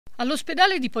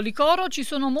All'ospedale di Policoro ci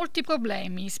sono molti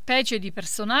problemi, specie di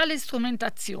personale e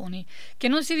strumentazioni, che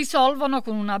non si risolvono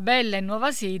con una bella e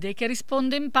nuova sede che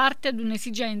risponde in parte ad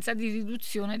un'esigenza di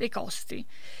riduzione dei costi.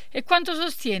 È quanto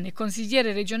sostiene il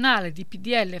consigliere regionale di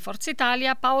PdL Forza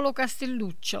Italia Paolo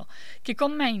Castelluccio, che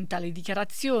commenta le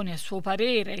dichiarazioni a suo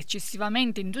parere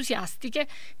eccessivamente entusiastiche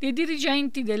dei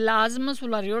dirigenti dell'ASM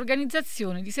sulla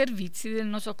riorganizzazione di servizi del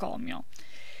nosocomio.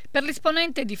 Per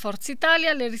l'esponente di Forza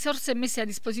Italia, le risorse messe a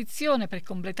disposizione per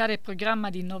completare il programma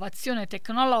di innovazione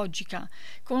tecnologica,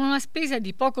 con una spesa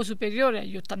di poco superiore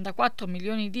agli 84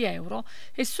 milioni di euro,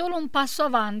 è solo un passo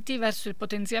avanti verso il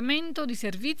potenziamento di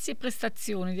servizi e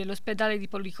prestazioni dell'ospedale di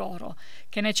Policoro,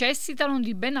 che necessitano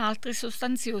di ben altri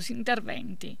sostanziosi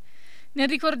interventi. Nel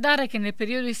ricordare che nel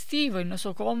periodo estivo il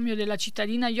nosocomio della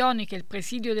cittadina ionica è il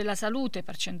presidio della salute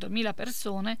per 100.000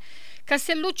 persone,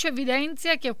 Castelluccio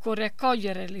evidenzia che occorre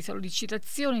accogliere le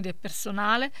sollecitazioni del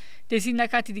personale, dei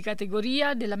sindacati di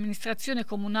categoria, dell'amministrazione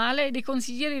comunale e dei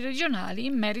consiglieri regionali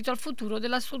in merito al futuro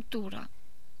della struttura.